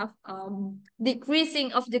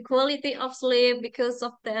decreasing of the quality of sleep because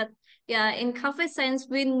of that. yeah, in cafe science,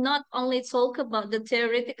 we not only talk about the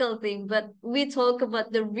theoretical thing, but we talk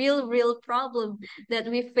about the real problem that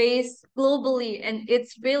we face globally, and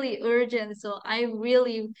it's really urgent. So I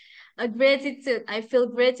really gratitude. I feel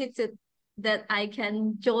gratitude that I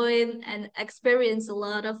can join and experience a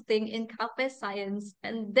lot of things in cafe science,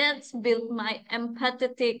 and that's built my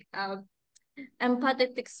empathetic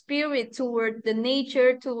spirit toward the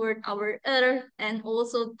nature, toward our earth, and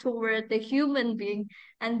also toward the human being.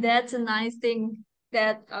 And that's a nice thing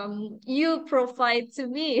that you provide to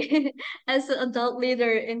me as an adult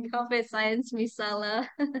leader in cafe science, Miss Sala.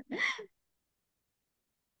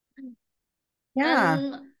 Yeah.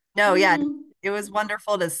 And No, yeah, mm-hmm, it was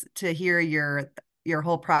wonderful to hear your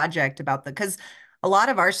whole project about the because a lot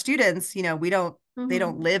of our students, they don't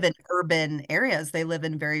mm-hmm, live in urban areas. They live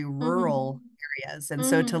in very rural mm-hmm, areas. And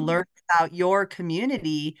so to mm-hmm, learn about your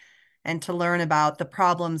community and to learn about the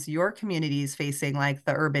problems your community is facing, like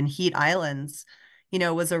the urban heat islands,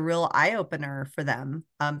 was a real eye opener for them,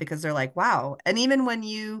 because they're like, wow. And even when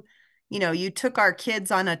you took our kids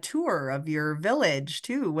on a tour of your village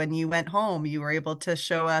too. When you went home, you were able to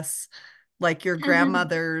show us like your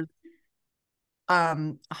grandmother's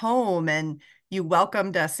home, and you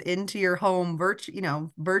welcomed us into your home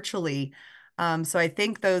virtually. So I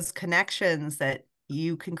think those connections that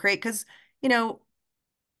you can create, because you know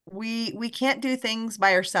we can't do things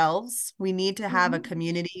by ourselves. We need to have a mm-hmm.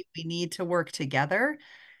 community. We need to work together,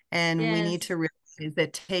 and we need Yes. to realize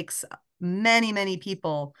it takes many, many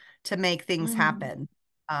people to make things Mm-hmm. happen.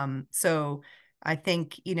 So I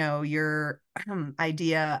think, your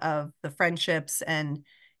idea of the friendships and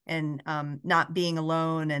not being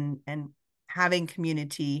alone and having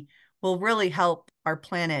community will really help our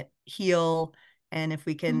planet heal. And if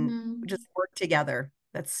we can Mm-hmm. just work together,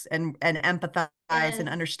 and empathize and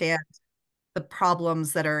Yes. understand the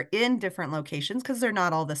problems that are in different locations, because they're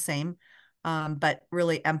not all the same, but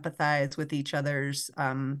really empathize with each other's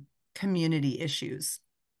community issues.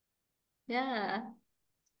 Yeah.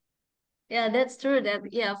 Yeah, that's true.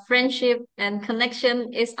 That yeah, friendship and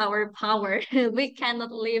connection is our power. We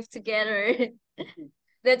cannot live together.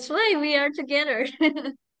 That's why we are together.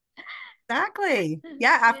 Exactly.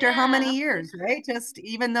 Yeah, after how Yeah, many years, right? Just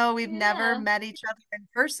even though we've never yeah, met each other in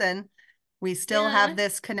person, we still yeah, have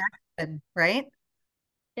this connection, right?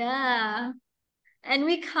 yeah. And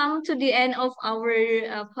we come to the end of our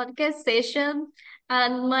podcast session.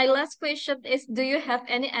 And my last question is, do you have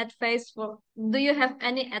any advice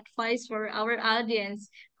for our audience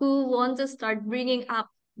who want to start bringing up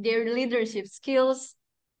their leadership skills?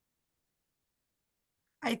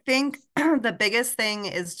 I think the biggest thing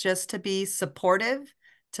is just to be supportive,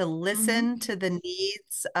 to listen Mm-hmm. to the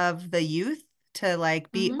needs of the youth, to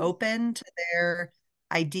like be Mm-hmm. open to their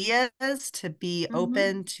ideas, to be Mm-hmm.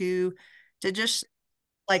 open to just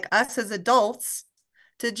like us as adults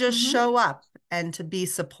to just Mm-hmm. show up and to be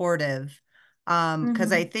supportive.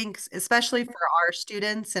 Because I Mm-hmm. think especially for our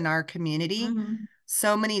students in our community, Mm-hmm.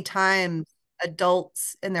 so many times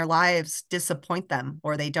adults in their lives disappoint them,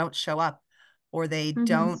 or they don't show up, or they Mm-hmm.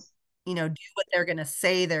 don't, do what they're going to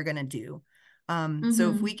say they're going to do.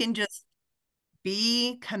 So if we Mm-hmm. can just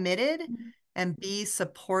be committed and be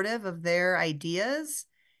supportive of their ideas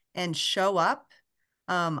and show up,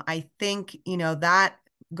 I think, that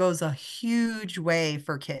goes a huge way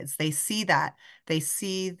for kids. They see that. They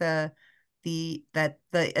see that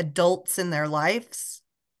the adults in their lives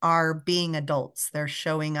are being adults. They're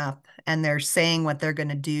showing up and they're saying what they're going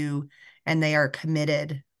to do, and they are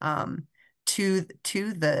committed, to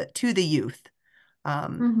the youth.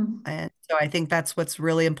 Um, Mm-hmm. and so I think that's what's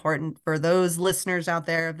really important for those listeners out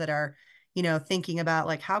there that are, thinking about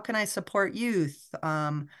like, how can I support youth?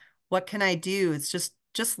 What can I do? It's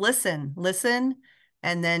just listen,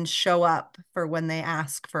 and then show up for when they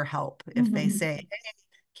ask for help. If they Mm-hmm. say, hey,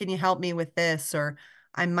 can you help me with this? Or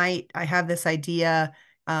I have this idea.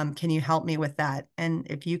 Can you help me with that? And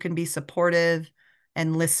if you can be supportive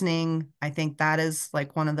and listening, I think that is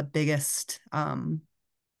like one of the biggest,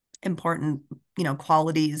 important,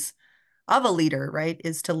 qualities of a leader, right?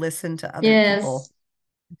 Is to listen to other people, Yes.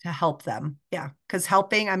 to help them. Yeah. Because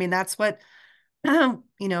helping, I mean, that's what,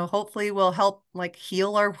 hopefully will help like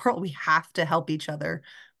heal our world. We have to help each other.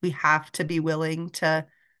 We have to be willing to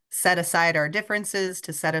set aside our differences,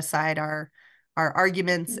 to set aside our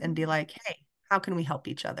arguments and be like, hey, how can we help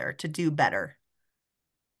each other to do better?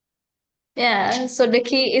 Yeah. So the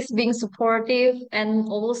key is being supportive and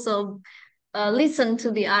also listen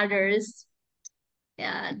to the others.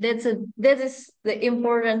 Yeah, that is the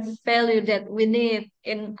important value that we need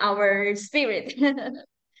in our spirit.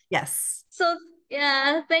 Yes. So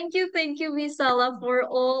yeah, thank you, Miss Sala, for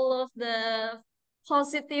all of the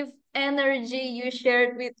positive energy you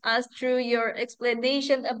shared with us through your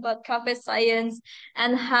explanation about cafe science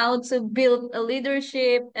and how to build a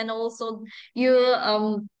leadership, and also you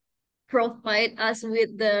provide us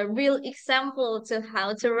with the real example to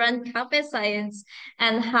how to run cafe science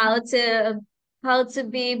and how to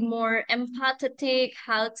be more empathetic,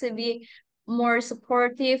 how to be more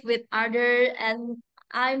supportive with other. And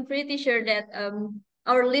I'm pretty sure that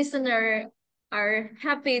our listener are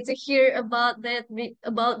happy to hear about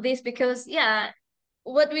about this, because yeah,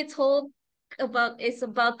 what we told about is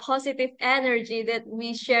about positive energy that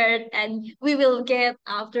we shared and we will get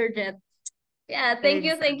after that. Yeah,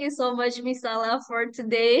 Exactly. thank you so much, Miss Sala, for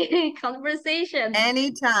today conversation.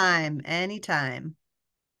 Anytime, anytime.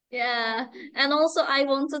 Yeah, and also I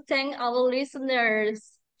want to thank our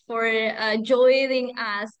listeners for joining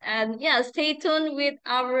us, and yeah, stay tuned with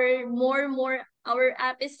our more our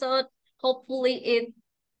episode. Hopefully, it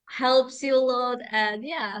helps you a lot, and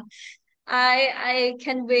yeah, I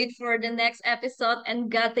can wait for the next episode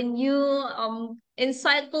and get a new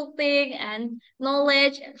insightful thing and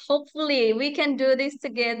knowledge. Hopefully we can do this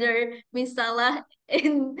together, Miss Salah,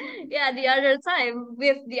 in yeah the other time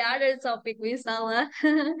with the other topic, Miss Salah.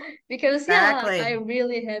 Because yeah, Exactly. I'm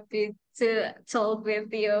really happy to talk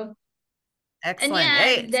with you. And Excellent. yeah,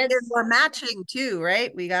 Hey, see, that's we're matching too,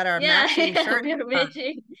 right? We got our yeah, matching yeah, shirt, we are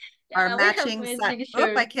matching. our Yeah, we have matching matching Oh, I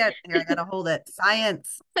shirt. can't. Here, I gotta hold it.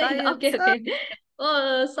 Science, Okay, science. Ah, okay.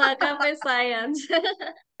 Oh, sa cafe science.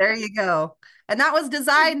 there you go. And that was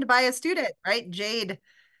designed by a student, right? Jade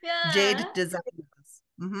Yeah. designed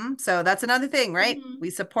this. So that's another thing, right? Mm-hmm.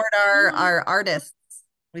 We support Mm-hmm. our artists.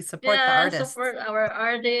 We support the Yeah, artists. support our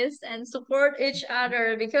artists and support each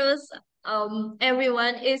other, because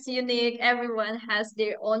everyone is unique, everyone has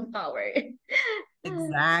their own power.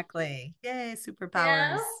 Exactly. Yay, Yeah.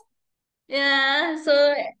 superpowers. Yeah.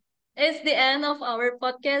 So it's the end of our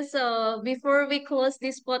podcast. So before we close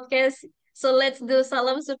this podcast, so let's do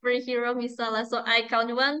Salam Superhero, Miss Salah. So I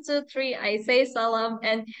count one, two, three. I say Salam,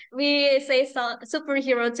 and we say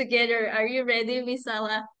superhero together. Are you ready, Miss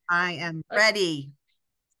Salah? I am Okay. ready.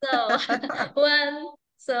 So one.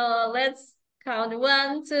 So let's count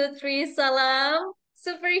one, two, three. Salam,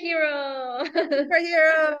 superhero.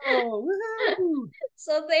 Superhero. Woohoo.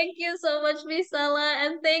 So thank you so much, Miss Salah,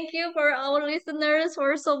 and thank you for our listeners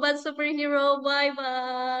for Sobat Superhero. Bye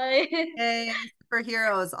bye. Yay,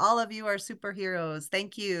 superheroes. All of you are superheroes.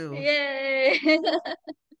 Thank you. Yay.